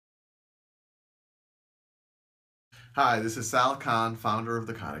Hi, this is Sal Khan, founder of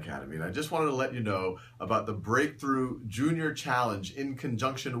the Khan Academy, and I just wanted to let you know about the Breakthrough Junior Challenge in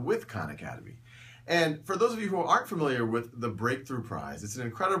conjunction with Khan Academy. And for those of you who aren't familiar with the Breakthrough Prize, it's an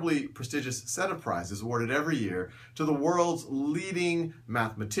incredibly prestigious set of prizes awarded every year to the world's leading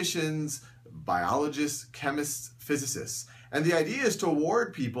mathematicians, biologists, chemists, physicists. And the idea is to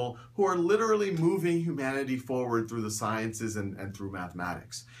award people who are literally moving humanity forward through the sciences and through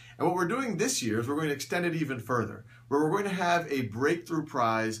mathematics. And what we're doing this year is we're going to extend it even further, where we're going to have a Breakthrough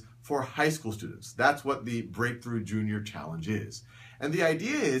Prize for high school students. That's what the Breakthrough Junior Challenge is. And the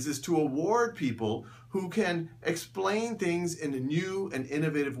idea is to award people who can explain things in new and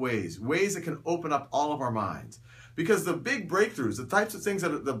innovative ways that can open up all of our minds. Because the big breakthroughs, the types of things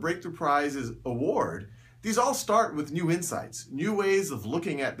that the Breakthrough Prizes award, these all start with new insights, new ways of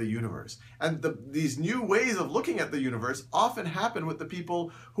looking at the universe. And these new ways of looking at the universe often happen with the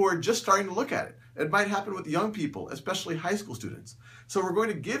people who are just starting to look at it. It might happen with young people, especially high school students. So we're going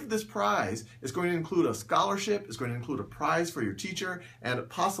to give this prize. It's going to include a scholarship, it's going to include a prize for your teacher, and a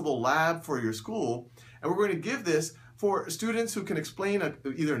possible lab for your school. And we're going to give this for students who can explain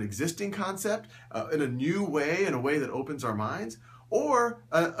either an existing concept in a new way, in a way that opens our minds, or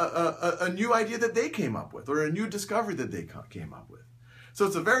a new idea that they came up with, or a new discovery that they came up with. So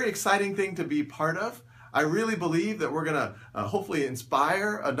it's a very exciting thing to be part of. I really believe that we're going to hopefully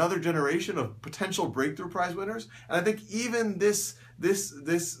inspire another generation of potential Breakthrough Prize winners. And I think even this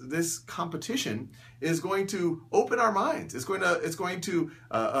competition is going to open our minds. It's going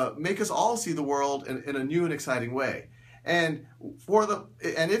to make us all see the world in a new and exciting way. And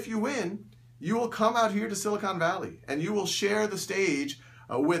if you win, you will come out here to Silicon Valley and you will share the stage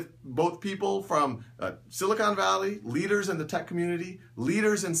with both people from Silicon Valley, leaders in the tech community,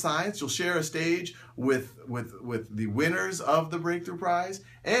 leaders in science. You'll share a stage with the winners of the Breakthrough Prize,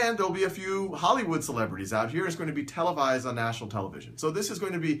 and there'll be a few Hollywood celebrities out here. It's going to be televised on national television. So this is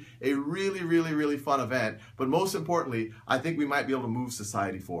going to be a really, really, really fun event, but most importantly, I think we might be able to move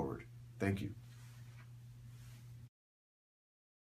society forward. Thank you.